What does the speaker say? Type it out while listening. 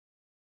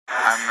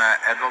I'm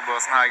Edvald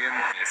Bosenhagen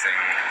using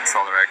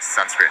SolRX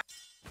Sunscreen.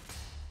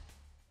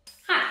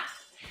 Hi,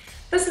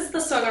 this is the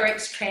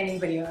SolRX training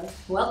video.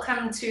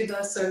 Welcome to the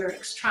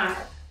SolRX Tribe.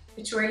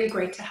 It's really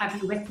great to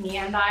have you with me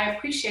and I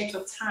appreciate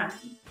your time.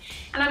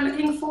 And I'm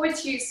looking forward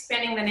to you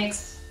spending the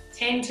next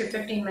 10 to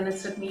 15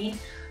 minutes with me,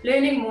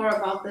 learning more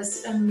about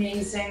this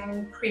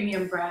amazing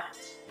premium brand,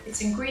 its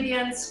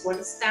ingredients, what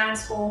it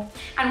stands for,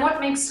 and what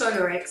makes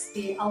SolRX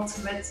the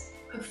ultimate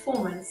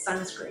performance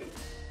sunscreen.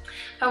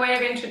 By way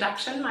of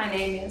introduction, my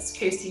name is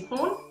Kirsty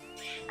Horn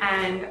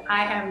and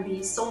I am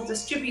the sole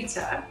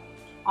distributor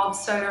of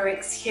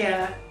SolRX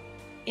here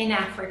in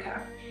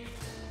Africa.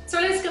 So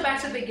let's go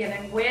back to the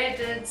beginning. Where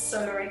did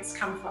SolRX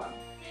come from?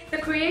 The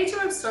creator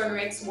of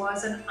SolRX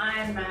was an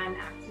ironman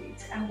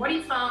athlete, and what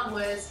he found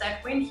was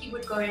that when he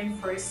would go in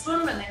for a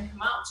swim and then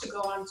come out to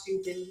go on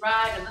to the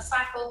ride and the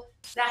cycle,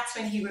 that's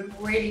when he would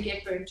really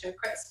get burnt to a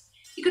crisp.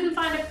 He couldn't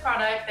find a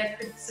product that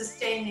could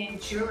sustain the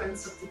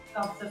endurance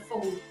of the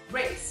full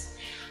race.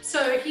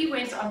 So he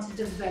went on to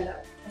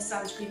develop a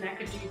sunscreen that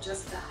could do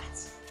just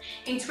that.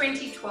 In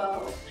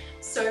 2012,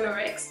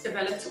 SolRX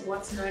developed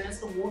what's known as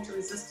the water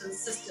resistance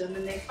system,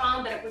 and they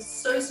found that it was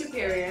so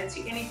superior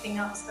to anything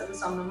else that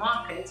was on the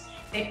market,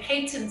 they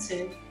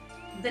patented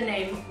the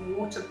name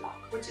water block,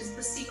 which is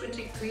the secret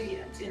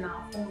ingredient in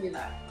our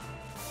formula.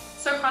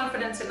 So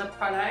confident in the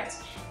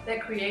product, the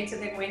creator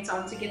then went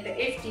on to get the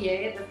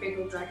FDA, the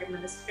Federal Drug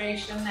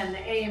Administration, and the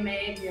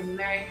AMA, the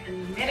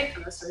American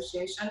Medical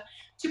Association,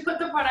 to put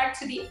the product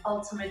to the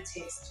ultimate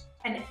test,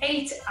 an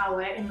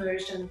 8-hour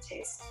immersion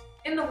test.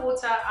 In the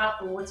water, out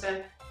the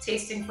water,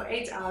 testing for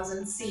 8 hours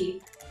and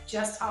see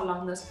just how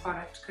long this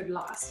product could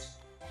last.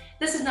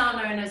 This is now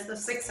known as the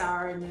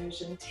 6-hour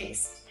immersion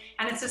test,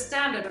 and it's a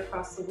standard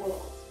across the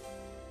world.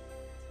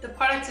 The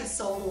product is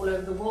sold all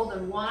over the world,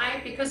 and why?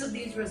 Because of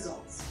these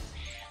results.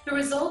 The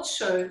results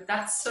showed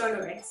that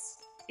SolRX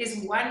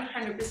is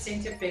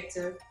 100%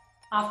 effective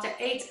after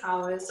 8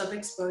 hours of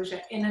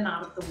exposure in and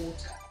out of the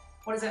water.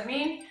 What does that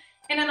mean?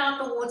 In and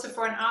out the water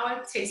for an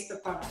hour, test the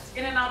product.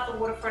 In and out the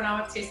water for an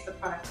hour, test the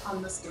product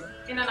on the skin.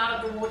 In and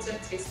out of the water,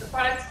 test the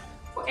product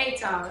for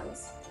 8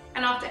 hours.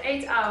 And after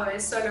 8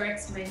 hours,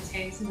 SolRX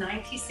maintains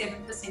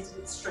 97% of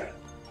its strength.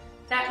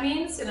 That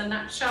means, in a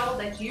nutshell,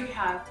 that you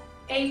have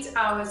 8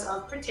 hours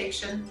of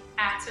protection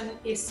at an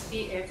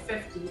SPF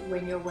 50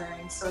 when you're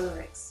wearing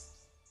SolRX.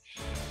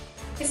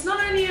 It's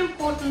not only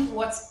important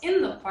what's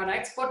in the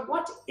product, but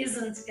what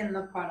isn't in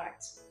the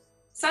product.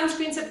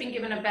 Sunscreens have been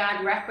given a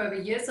bad rap over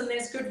years, and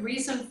there's good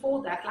reason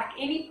for that. Like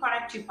any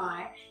product you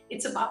buy,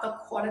 it's about the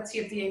quality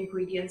of the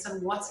ingredients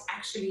and what's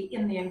actually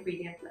in the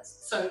ingredient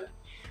list. So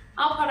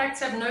our products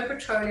have no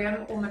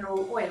petroleum or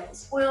mineral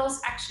oils. Oils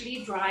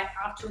actually dry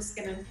out your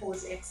skin and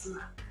cause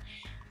eczema.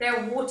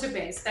 They're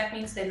water-based. That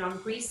means they're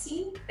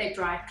non-greasy, they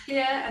dry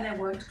clear, and they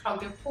won't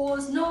clog your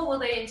pores, nor will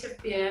they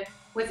interfere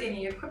with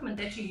any equipment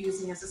that you're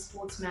using as a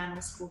sportsman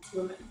or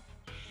sportswoman.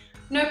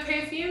 No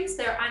perfumes,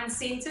 they're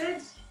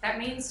unscented. That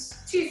means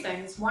two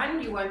things.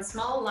 One, you won't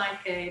smell like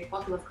a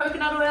bottle of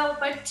coconut oil,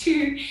 but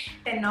two,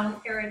 they're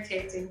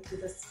non-irritating to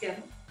the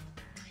skin.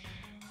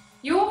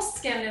 Your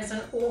skin is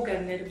an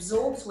organ. It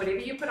absorbs whatever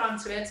you put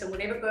onto it, and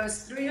whatever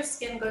goes through your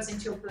skin goes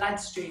into your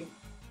bloodstream.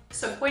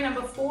 So point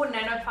number 4,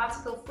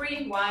 nanoparticle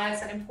free. Why is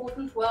that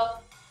important?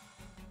 Well,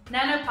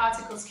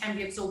 nanoparticles can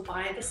be absorbed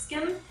by the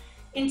skin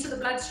into the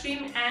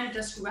bloodstream and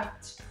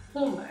disrupt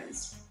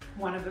hormones.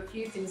 One of a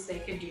few things they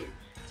can do.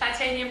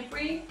 Titanium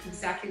free,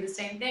 exactly the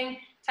same thing.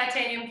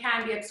 Titanium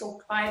can be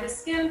absorbed by the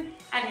skin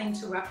and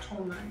interrupt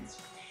hormones.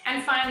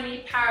 And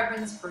finally,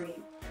 parabens free.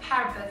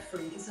 Paraben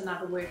free is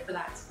another word for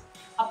that.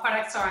 Our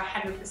products are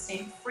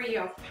 100% free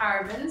of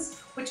parabens,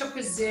 which are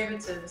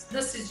preservatives.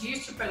 This is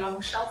used to prolong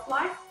shelf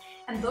life,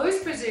 and those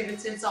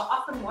preservatives are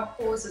often what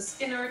causes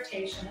skin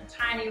irritation, a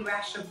tiny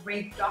rash of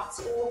red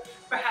dots, or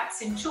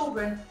perhaps in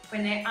children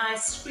when their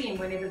eyes scream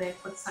whenever they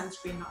put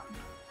sunscreen on.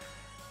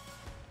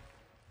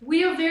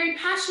 We are very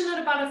passionate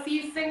about a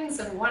few things,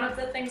 and one of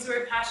the things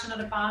we're passionate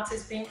about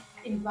is being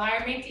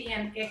environmentally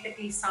and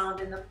ethically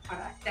sound in the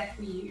product that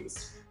we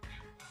use.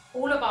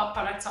 All of our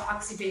products are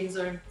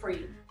oxybenzone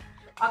free.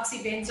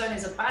 Oxybenzone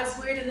is a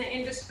buzzword in the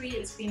industry.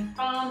 It's been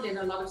found in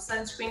a lot of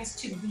sunscreens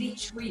to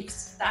bleach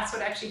reefs. That's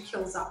what actually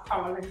kills our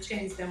coral and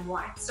turns them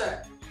white. So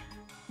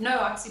no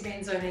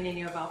oxybenzone in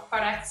any of our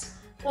products.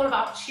 All of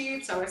our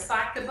tubes are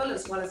recyclable,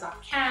 as well as our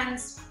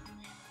cans.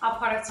 Our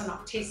products are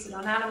not tested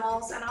on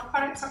animals, and our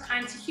products are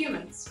kind to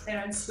humans. They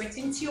don't sweat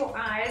into your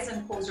eyes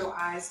and cause your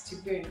eyes to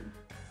burn,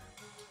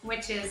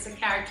 which is a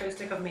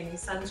characteristic of many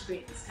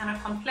sunscreens and a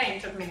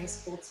complaint of many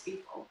sports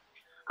people.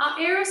 Our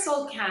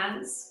aerosol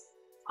cans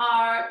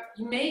are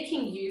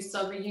making use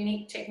of a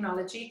unique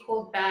technology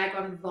called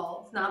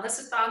bag-on-valve. Now, this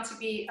is found to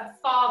be a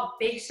far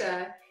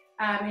better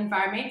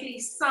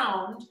environmentally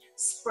sound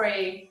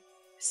spray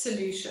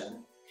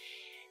solution.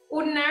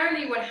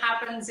 Ordinarily, what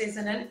happens is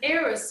in an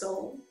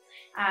aerosol,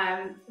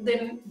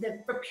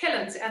 the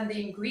propellant and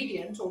the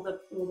ingredient or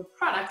the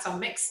products are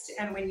mixed,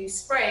 and when you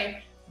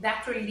spray,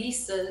 that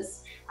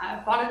releases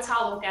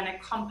volatile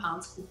organic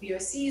compounds called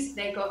VOCs.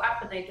 They go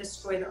up and they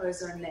destroy the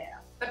ozone layer.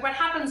 But what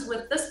happens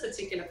with this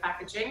particular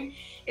packaging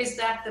is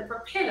that the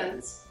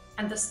propellants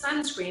and the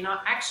sunscreen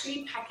are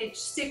actually packaged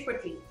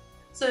separately.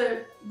 So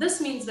this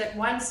means that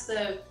once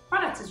the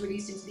product is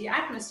released into the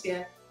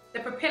atmosphere, the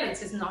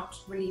propellant is not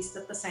released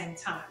at the same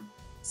time.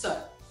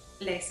 So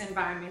less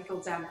environmental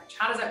damage.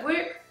 How does that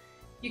work?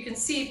 You can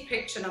see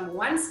picture number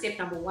one, step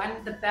number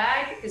one. The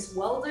bag is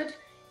welded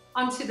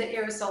onto the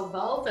aerosol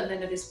valve and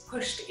then it is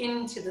pushed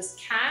into this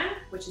can,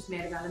 which is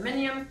made of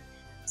aluminium.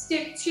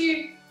 Step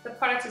two, the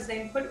product is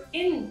then put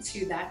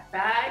into that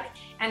bag,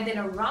 and then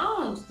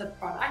around the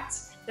product,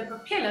 the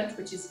propellant,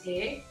 which is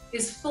air,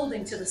 is filled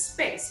into the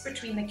space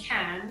between the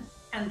can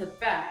and the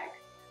bag.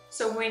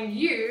 So when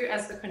you,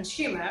 as the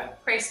consumer,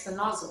 press the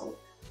nozzle,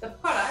 the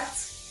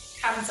product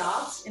comes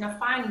out in a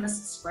fine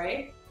mist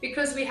spray.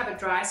 Because we have a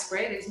dry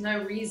spray, there's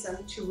no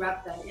reason to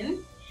rub that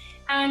in.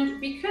 And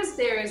because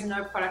there is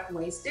no product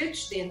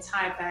wastage, the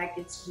entire bag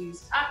gets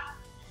used up.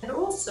 And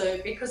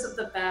also, because of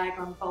the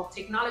bag-on-valve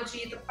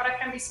technology, the product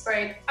can be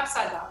sprayed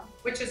upside down,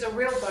 which is a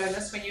real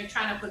bonus when you're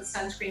trying to put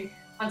sunscreen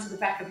onto the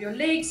back of your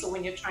legs or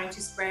when you're trying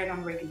to spray it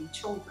on regular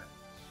children.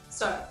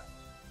 So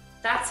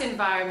that's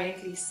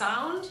environmentally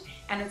sound,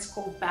 and it's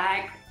called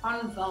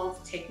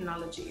bag-on-valve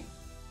technology.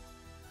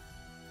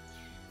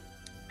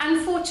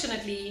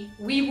 Unfortunately,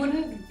 we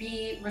wouldn't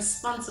be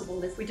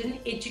responsible if we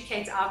didn't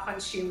educate our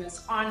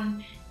consumers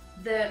on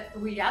the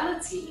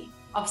reality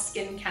of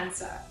skin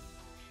cancer.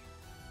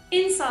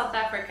 In South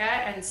Africa,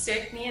 and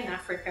certainly in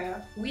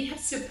Africa, we have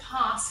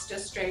surpassed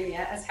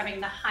Australia as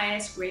having the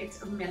highest rate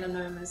of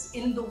melanomas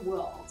in the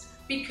world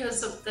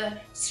because of the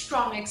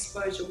strong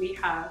exposure we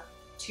have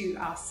to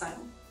our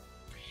sun.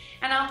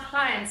 And our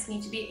clients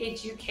need to be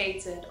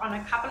educated on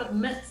a couple of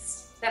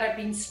myths that have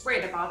been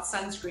spread about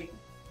sunscreen.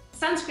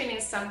 Sunscreen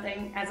is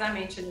something, as I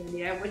mentioned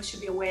earlier, which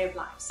should be a way of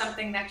life,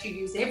 something that you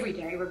use every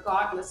day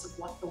regardless of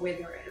what the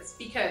weather is,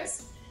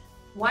 because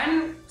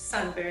one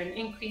sunburn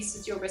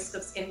increases your risk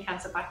of skin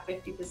cancer by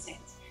 50%.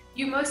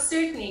 You most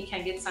certainly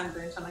can get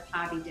sunburnt on a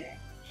cloudy day.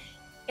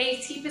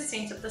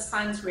 80% of the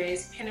sun's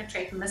rays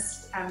penetrate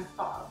mist and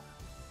fog.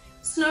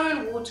 Snow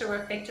and water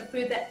reflect a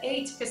further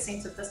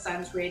 8% of the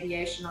sun's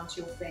radiation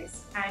onto your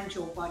face and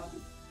your body.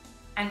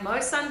 And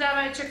most sun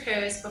damage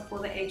occurs before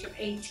the age of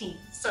 18.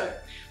 So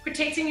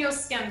protecting your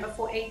skin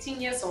before 18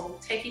 years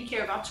old, taking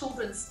care of our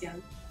children's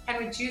skin,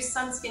 can reduce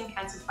some skin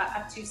cancers by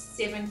up to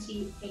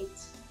 78%.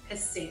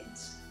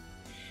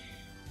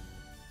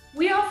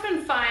 We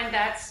often find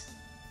that,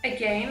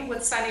 again,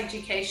 with sun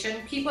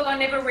education, people are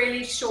never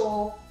really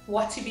sure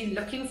what to be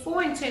looking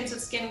for in terms of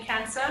skin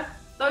cancer.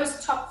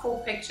 Those top 4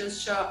 pictures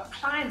show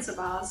clients of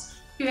ours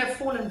who have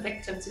fallen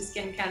victim to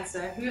skin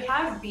cancer, who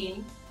have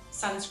been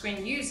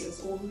sunscreen users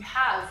or who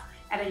have,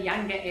 at a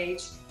younger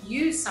age,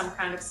 used some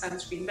kind of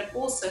sunscreen but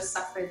also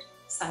suffered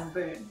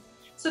sunburn.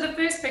 So the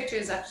first picture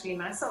is actually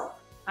myself.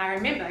 I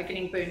remember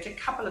getting burnt a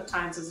couple of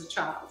times as a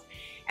child,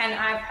 and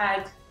I've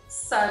had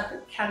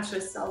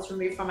subcancerous cells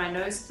removed from my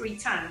nose 3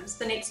 times.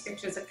 The next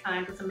picture is a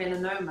client with a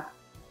melanoma,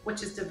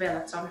 which is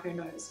developed on her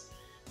nose.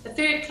 The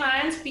third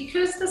client,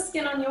 because the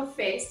skin on your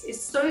face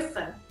is so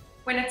thin,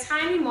 when a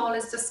tiny mole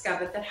is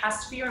discovered that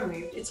has to be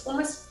removed, it's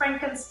almost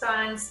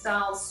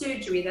Frankenstein-style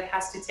surgery that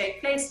has to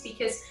take place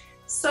because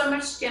so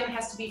much skin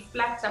has to be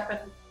flapped up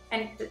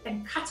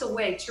and cut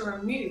away to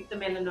remove the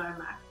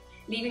melanoma,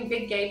 leaving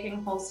big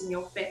gaping holes in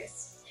your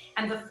face.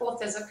 And the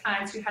fourth is a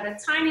client who had a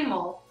tiny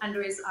mole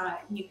under his eye,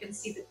 and you can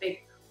see the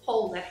big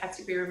hole that had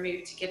to be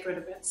removed to get rid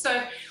of it.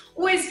 So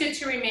always good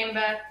to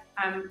remember,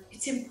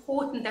 it's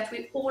important that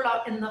we all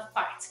are in the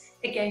fight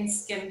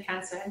against skin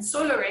cancer, and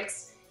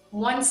SolRX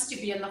wants to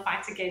be in the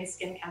fight against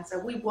skin cancer.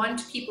 We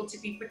want people to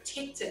be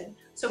protected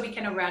so we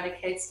can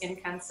eradicate skin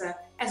cancer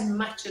as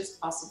much as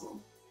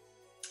possible.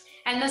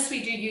 And this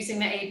we do using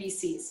the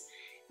ABCs.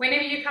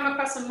 Whenever you come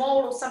across a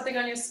mole or something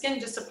on your skin,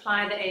 just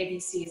apply the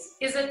ABCs.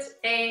 Is it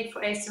A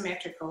for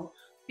asymmetrical?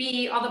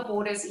 B, are the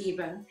borders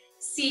even?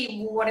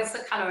 C, what is the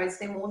color? Is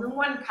there more than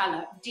one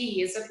color?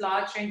 D, is it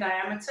larger in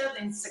diameter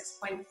than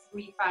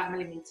 6.35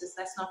 millimeters?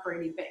 That's not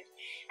really big.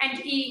 And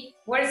E,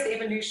 what is the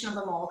evolution of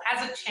the mole?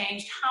 Has it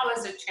changed? How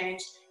has it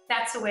changed?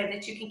 That's a way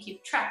that you can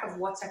keep track of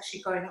what's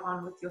actually going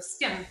on with your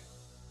skin,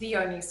 the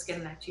only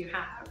skin that you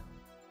have.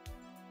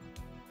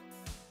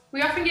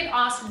 We often get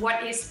asked what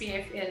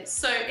SPF is.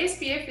 So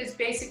SPF is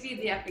basically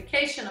the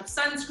application of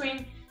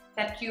sunscreen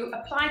that you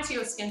apply to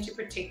your skin to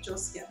protect your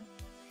skin.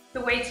 The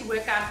way to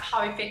work out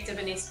how effective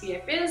an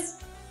SPF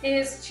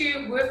is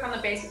to work on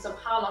the basis of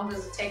how long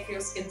does it take for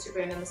your skin to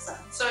burn in the sun.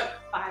 So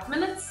 5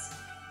 minutes,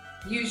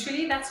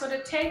 usually that's what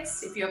it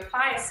takes. If you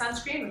apply a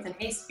sunscreen with an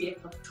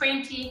SPF of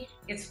 20,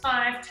 it's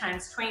 5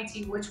 times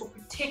 20, which will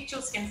protect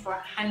your skin for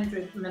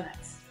 100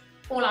 minutes.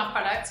 All our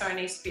products are an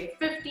SPF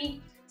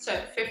 50, so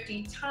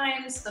 50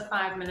 times the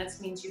 5 minutes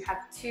means you have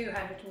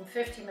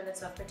 250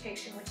 minutes of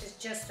protection, which is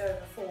just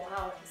over 4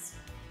 hours.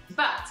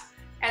 But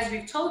as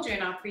we've told you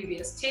in our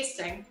previous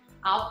testing,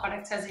 our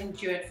product has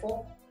endured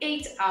for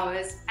 8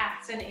 hours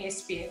at an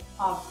SPF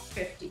of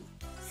 50.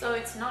 So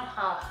it's not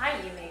how high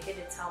you make it,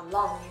 it's how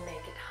long you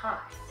make it high.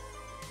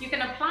 you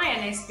can apply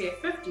an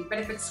SPF 50, but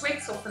if it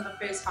sweats off in the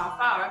first half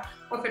hour,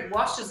 or if it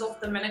washes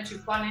off the minute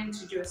you've gone in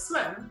to do a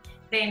swim,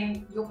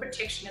 then your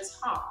protection is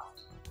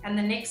halved. And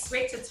the next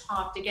sweat, it's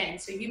halved again.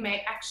 So you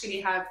may actually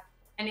have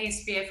an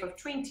SPF of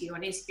 20 or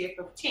an SPF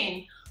of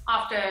 10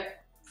 after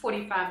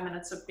 45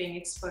 minutes of being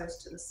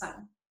exposed to the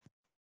sun.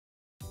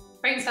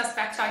 Brings us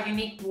back to our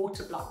unique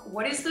water block.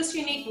 What is this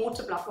unique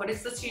water block? What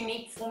is this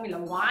unique formula?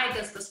 Why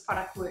does this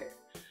product work?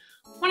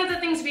 One of the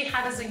things we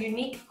have is a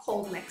unique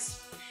cold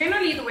mix.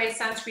 Generally, the way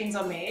sunscreens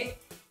are made,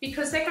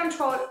 because they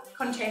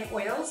contain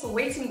oils, or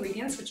wet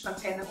ingredients which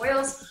contain the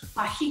oils,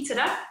 are heated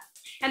up,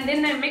 and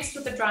then they're mixed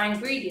with the dry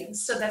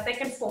ingredients so that they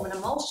can form an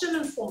emulsion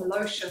and form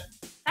lotion.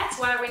 That's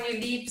why when you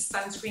leave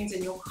sunscreens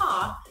in your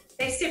car,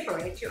 they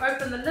separate. You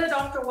open the lid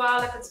after a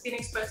while if it's been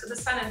exposed to the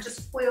sun and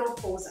just oil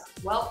pours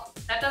out. Well,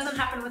 that doesn't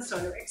happen with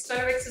SolRX.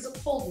 SolRX is a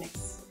cold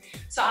mix.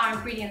 So our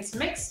ingredients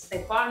mix,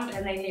 they bond,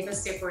 and they never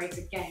separate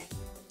again.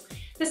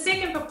 The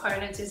second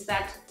component is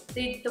that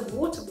the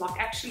water block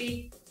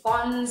actually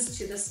bonds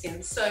to the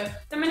skin. So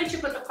the minute you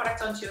put the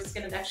product onto your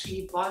skin, it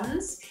actually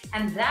bonds,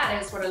 and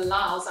that is what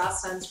allows our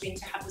sunscreen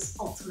to have this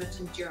ultimate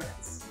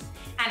endurance.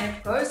 And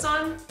it goes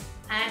on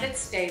and it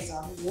stays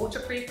on,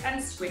 waterproof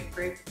and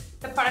sweatproof.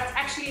 The product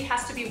actually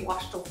has to be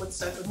washed off with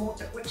soap and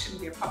water, which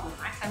shouldn't be a problem,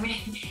 right? I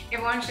mean,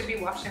 everyone should be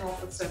washing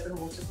off with soap and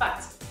water,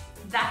 but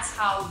that's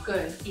how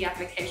good the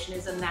application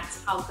is, and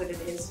that's how good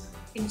it is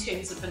in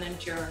terms of an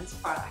endurance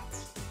product.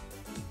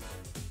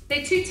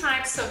 There are two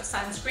types of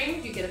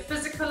sunscreen. You get a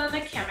physical and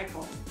a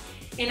chemical.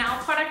 In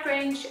our product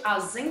range,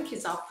 our zinc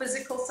is our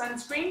physical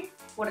sunscreen.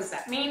 What does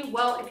that mean?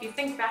 Well, if you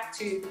think back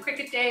to the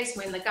cricket days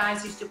when the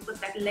guys used to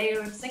put that layer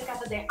of zinc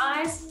under their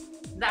eyes,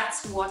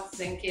 that's what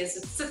zinc is.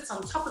 It sits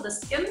on top of the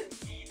skin.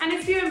 And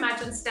if you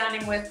imagine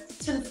standing with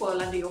tinfoil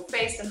under your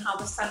face and how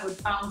the sun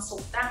would bounce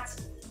off that,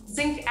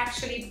 zinc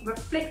actually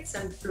reflects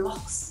and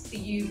blocks the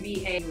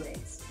UVA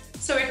rays.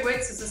 So it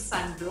works as a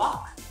sun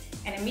block.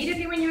 And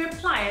immediately when you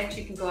apply it,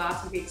 you can go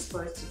out and be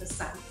exposed to the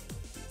sun.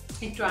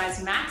 It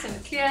dries matte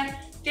and clear,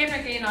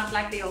 definitely not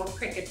like the old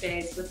cricket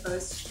days with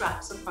those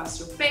stripes across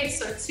your face,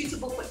 so it's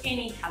suitable for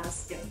any color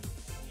skin.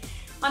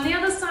 On the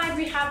other side,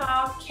 we have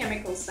our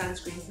chemical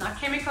sunscreens. Now,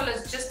 chemical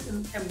is just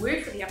a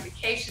word for the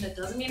application. It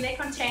doesn't mean they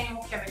contain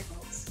more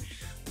chemicals.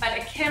 But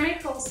a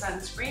chemical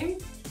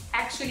sunscreen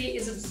actually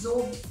is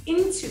absorbed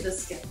into the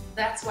skin.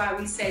 That's why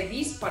we say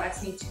these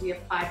products need to be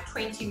applied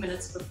 20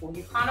 minutes before.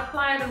 You can't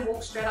apply it and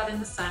walk straight out in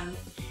the sun.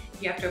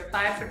 You have to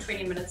apply it for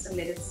 20 minutes and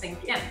let it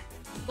sink in.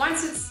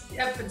 Once it's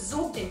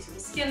absorbed into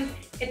the skin,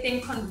 it then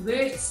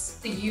converts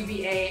the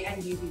UVA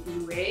and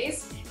UVB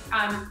rays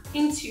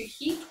into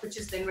heat, which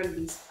is then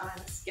released by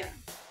the skin.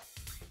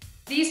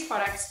 These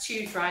products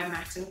too dry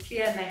matte and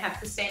clear, and they have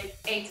the same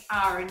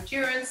 8-hour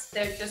endurance.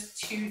 They're just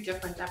two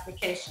different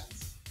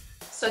applications.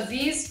 So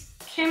these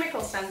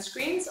chemical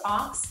sunscreens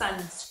are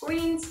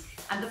sunscreens,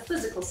 and the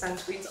physical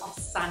sunscreens are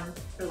sun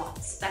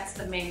blocks. That's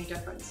the main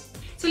difference.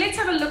 So let's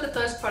have a look at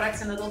those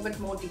products in a little bit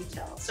more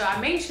detail. So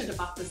I mentioned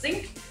about the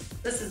zinc.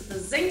 This is the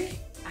zinc,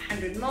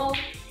 100 ml,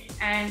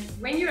 and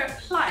when you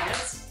apply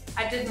it,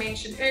 I did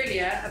mention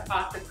earlier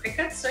about the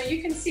cricket. So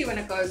you can see when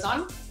it goes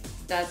on,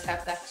 it does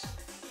have that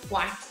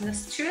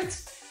whiteness to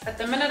it. But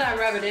the minute I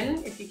rub it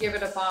in, if you give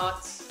it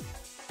about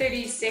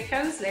 30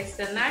 seconds, less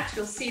than that,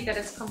 you'll see that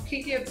it's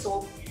completely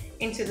absorbed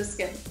into the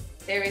skin.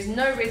 There is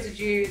no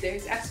residue, there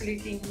is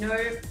absolutely no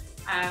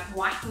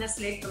whiteness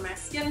left on my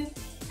skin,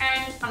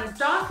 and on a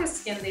darker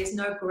skin there's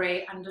no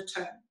grey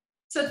undertone.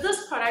 So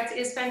this product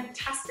is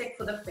fantastic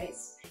for the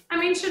face. I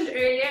mentioned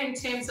earlier in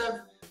terms of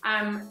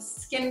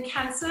skin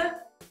cancer,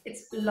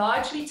 it's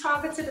largely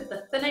targeted at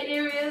the thinner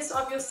areas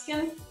of your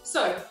skin.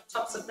 So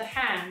tops of the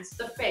hands,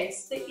 the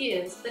face, the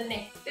ears, the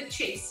neck, the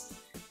chest,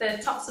 the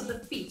tops of the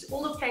feet,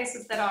 all the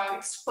places that are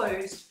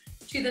exposed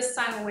to the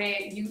sun where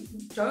you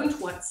don't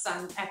want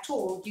sun at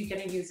all, you're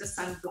going to use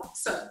a sunblock.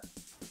 So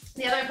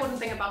the other important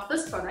thing about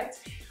this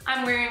product,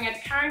 I'm wearing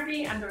it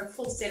currently under a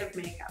full set of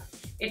makeup.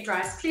 It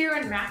dries clear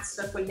and matte,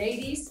 so for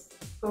ladies,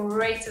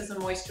 great as a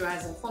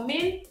moisturizer. For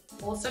men,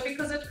 also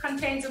because it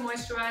contains a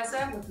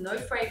moisturizer with no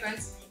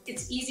fragrance,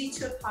 it's easy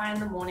to apply in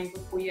the morning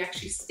before you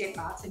actually step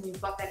out, and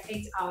you've got that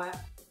 8-hour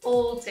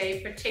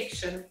all-day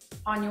protection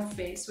on your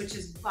face, which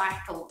is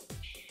vital.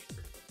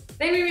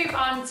 Then we move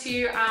on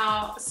to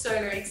our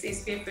SolRX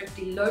SPF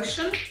 50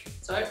 lotion.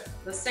 So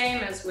the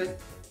same as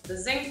with the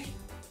zinc,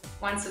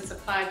 once it's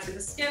applied to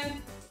the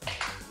skin,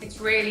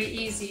 it's really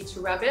easy to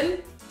rub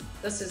in.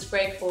 This is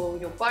great for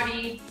your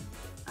body,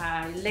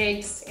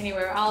 legs,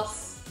 anywhere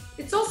else.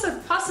 It's also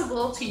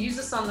possible to use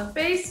this on the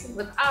face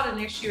without an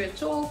issue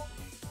at all.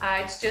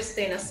 It's just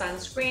then a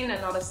sunscreen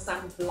and not a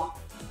sunblock,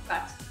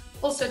 but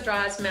also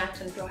dries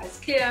matte and dries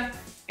clear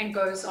and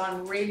goes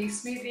on really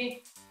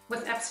smoothly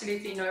with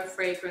absolutely no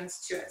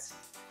fragrance to it.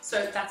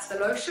 So that's the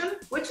lotion,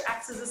 which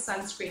acts as a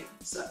sunscreen.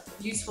 So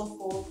useful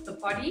for the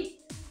body,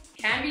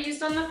 can be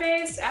used on the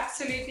face,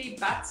 absolutely,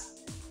 but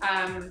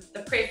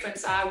the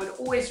preference, I would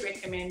always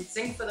recommend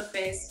zinc for the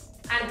face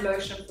and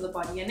lotion for the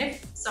body. And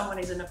if someone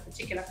isn't a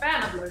particular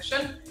fan of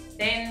lotion,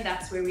 then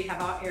that's where we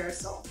have our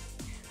aerosol.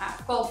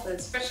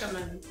 golfers,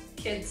 fishermen,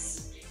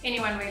 kids,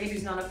 anyone really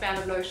who's not a fan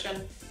of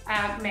lotion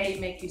may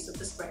make use of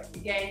the spray.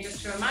 Again,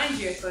 just to remind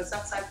you, it goes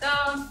upside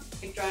down,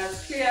 it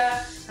dries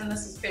clear, and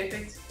this is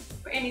perfect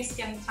for any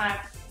skin type,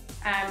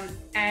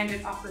 and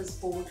it offers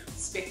broad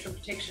spectrum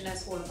protection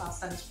as all of our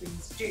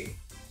sunscreens do.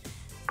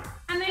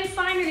 And then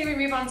finally we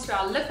move on to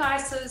our lip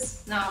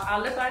ices. Now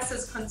our lip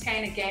ices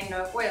contain, again,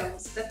 no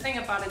oils. The thing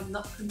about it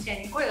not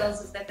containing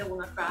oils is that they will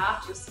not dry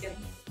out your skin.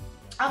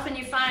 Often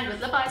you find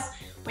with lip ice,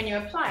 when you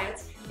apply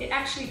it, it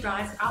actually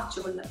dries out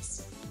your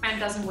lips and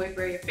doesn't work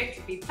very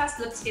effectively. Plus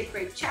lips get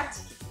very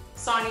chapped,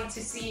 so I need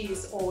to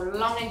seas or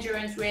long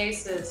endurance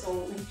races, or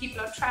when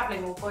people are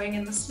traveling or going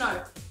in the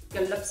snow,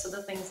 your lips are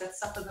the things that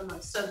suffer the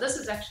most. So this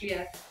is actually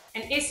an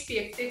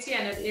SPF 30,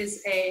 and it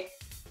is a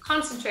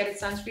concentrated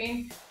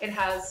sunscreen. It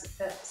has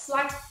a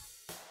slight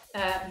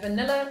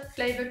vanilla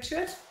flavor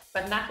to it,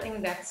 but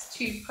nothing that's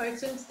too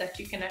potent that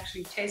you can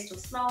actually taste or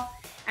smell,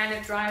 and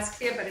it dries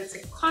clear, but it's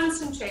a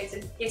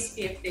concentrated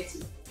SPF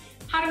 30.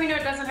 How do we know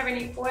it doesn't have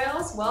any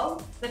oils?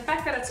 Well, the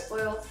fact that it's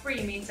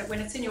oil-free means that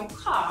when it's in your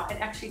car, it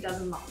actually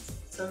doesn't melt.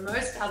 So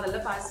most other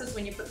lip ices,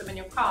 when you put them in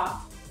your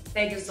car,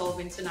 they dissolve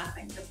into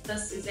nothing. But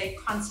this is a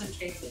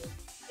concentrated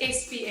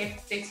SPF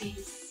 30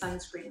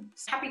 sunscreen.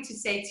 Happy to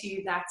say to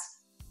you that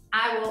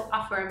I will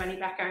offer a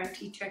money-back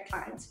guarantee to a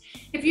client.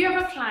 If you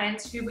have a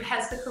client who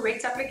has the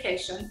correct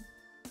application,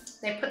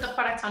 they put the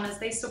product on as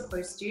they're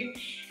supposed to,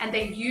 and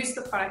they use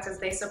the product as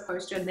they're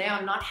supposed to, and they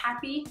are not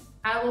happy,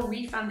 I will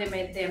refund them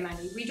their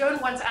money. We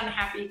don't want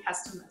unhappy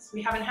customers.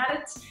 We haven't had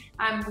it.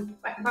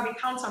 We can probably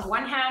count on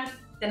one hand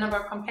the number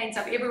of complaints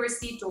I've ever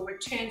received or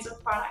returns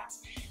of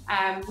products.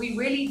 We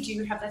really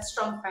do have that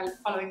strong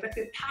following, but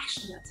we're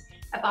passionate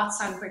about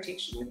sun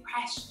protection. We're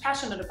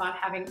passionate about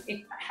having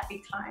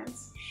happy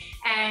clients.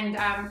 And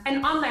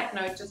on that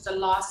note, just the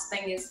last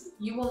thing is,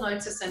 you will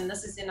notice, and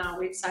this is in our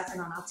website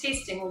and on our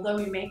testing, although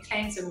we make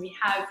claims and we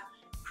have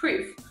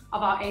proof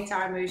of our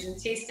 8-hour immersion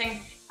testing,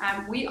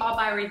 we are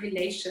by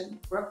regulation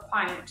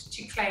required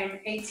to claim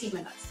 80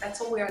 minutes. That's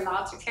all we're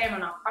allowed to claim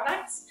on our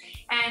products.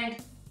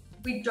 And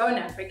we don't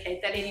advocate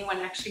that anyone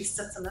actually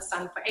sits in the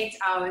sun for 8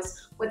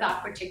 hours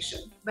without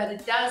protection. But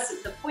it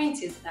does, the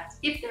point is that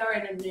if they're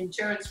in an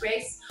endurance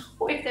race,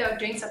 or if they are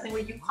doing something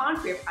where you can't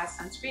reapply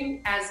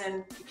sunscreen, as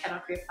in you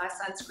cannot reapply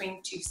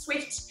sunscreen to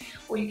sweat,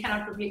 or you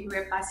cannot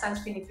reapply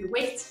sunscreen if you're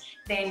wet,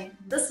 then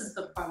this is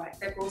the product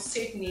that will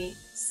certainly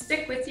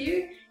stick with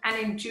you and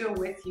endure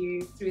with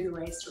you through the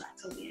race right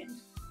till the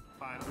end.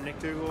 Hi, I'm Nick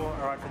Dougal,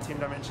 I write for Team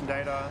Dimension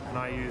Data, and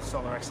I use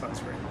SolRX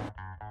Sunscreen.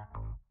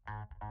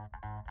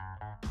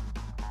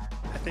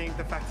 I think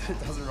the fact that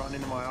it doesn't run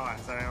into my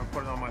eyes, and I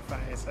put it on my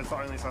face, it's the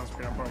only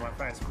sunscreen I put on my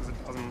face because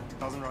it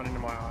doesn't run into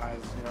my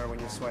eyes, you know, when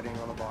you're sweating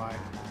on a bike.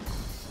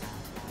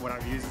 When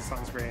I've used the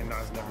sunscreen,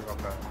 I've never got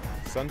burned.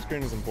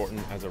 Sunscreen is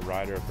important as a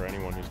rider for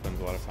anyone who spends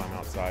a lot of time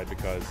outside,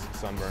 because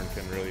sunburn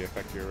can really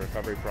affect your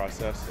recovery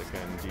process. It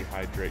can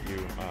dehydrate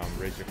you,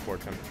 raise your core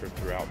temperature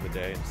throughout the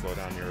day and slow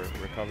down your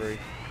recovery.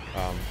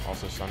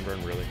 Also,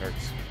 sunburn really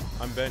hurts.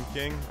 I'm Ben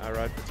King, I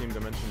ride for Team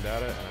Dimension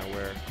Data, and I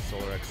wear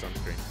SolRX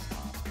sunscreen.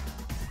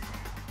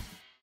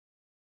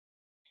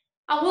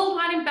 Our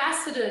worldwide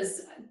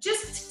ambassadors,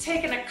 just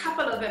taken a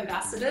couple of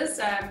ambassadors.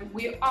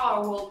 We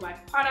are a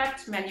worldwide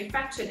product,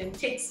 manufactured in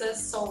Texas,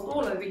 sold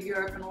all over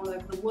Europe and all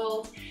over the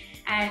world.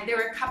 And there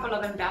are a couple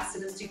of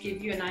ambassadors to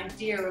give you an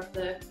idea of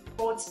the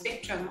broad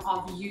spectrum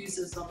of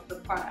users of the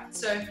product.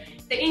 So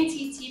the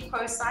NTT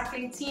Pro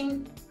Cycling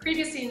Team,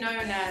 previously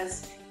known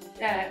as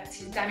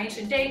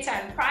Dimension Data,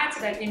 and prior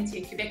to that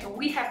NT Quebec,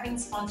 we have been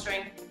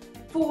sponsoring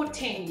for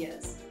 10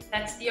 years.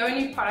 That's the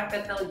only product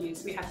that they'll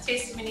use. We have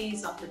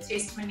testimonies of the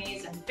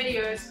testimonies and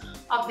videos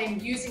of them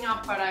using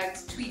our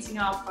products, tweeting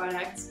our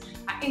products,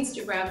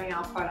 Instagramming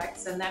our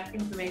products, and that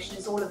information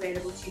is all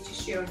available to you to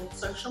share on your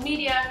social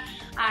media.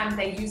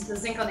 They use the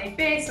zinc on their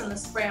face and the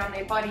spray on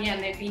their body,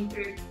 and they've been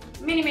through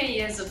many, many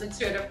years of the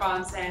Tour de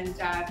France and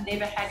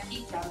never had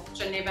heat damage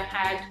and never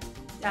had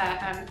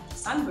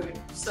sunburn.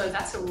 So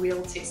that's a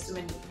real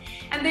testimony.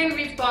 And then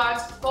we've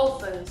got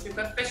golfers, we've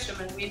got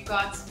fishermen, we've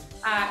got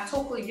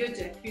Torkel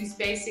Yudik, who's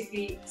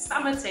basically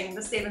summiting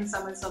the 7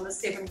 summits on the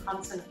 7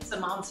 continents, a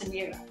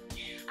mountaineer.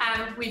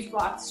 We've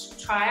got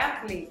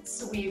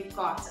triathletes, we've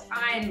got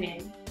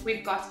ironmen,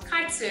 we've got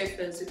kite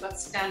surfers, we've got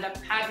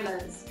stand-up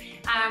paddlers,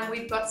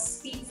 we've got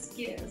speed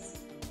skiers.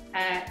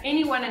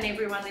 Anyone and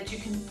everyone that you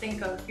can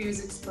think of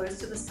who's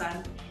exposed to the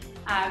sun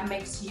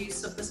makes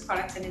use of this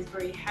product and is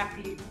very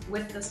happy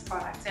with this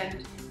product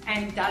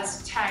and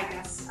does tag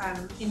us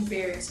in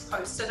various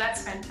posts. So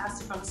that's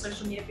fantastic from a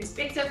social media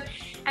perspective.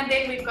 And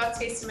then we've got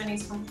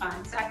testimonies from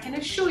clients. I can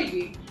assure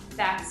you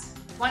that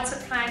once a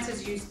client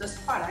has used this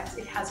product,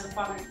 it has a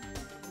following.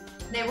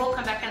 They will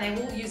come back and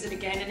they will use it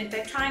again. And if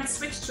they try and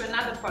switch to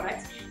another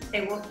product, they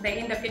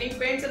end up getting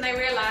burnt, and they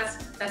realize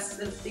that's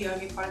the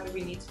only product that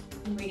we need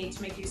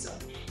to make use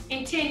of.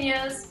 In 10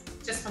 years,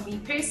 just for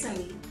me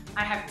personally,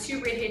 I have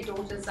 2 redhead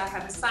daughters. I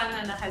have a son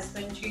and a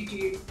husband who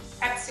do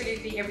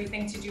absolutely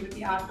everything to do with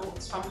the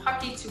outdoors, from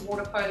hockey to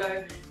water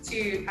polo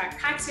to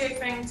kite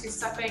surfing to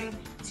supping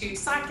to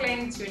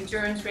cycling to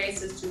endurance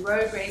races to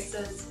road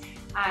races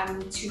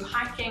to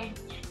hiking.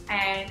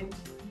 And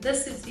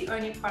this is the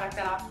only product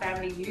that our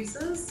family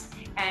uses,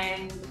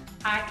 and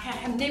I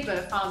have never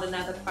found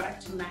another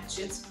product to match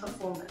its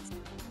performance.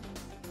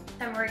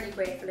 I'm really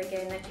grateful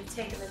again that you've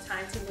taken the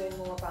time to learn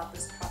more about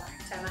this product.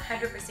 I'm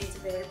 100%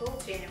 available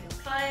to any of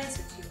your clients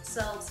or to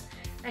yourselves,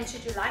 and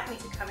should you like me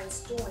to come in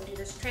store and do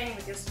this training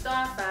with your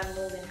staff, I'm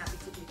more than happy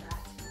to do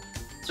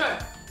that. So,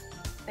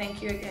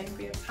 thank you again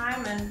for your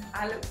time, and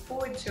I look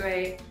forward to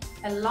a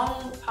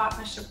long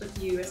partnership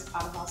with you as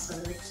part of our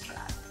SolRX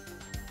Tribe.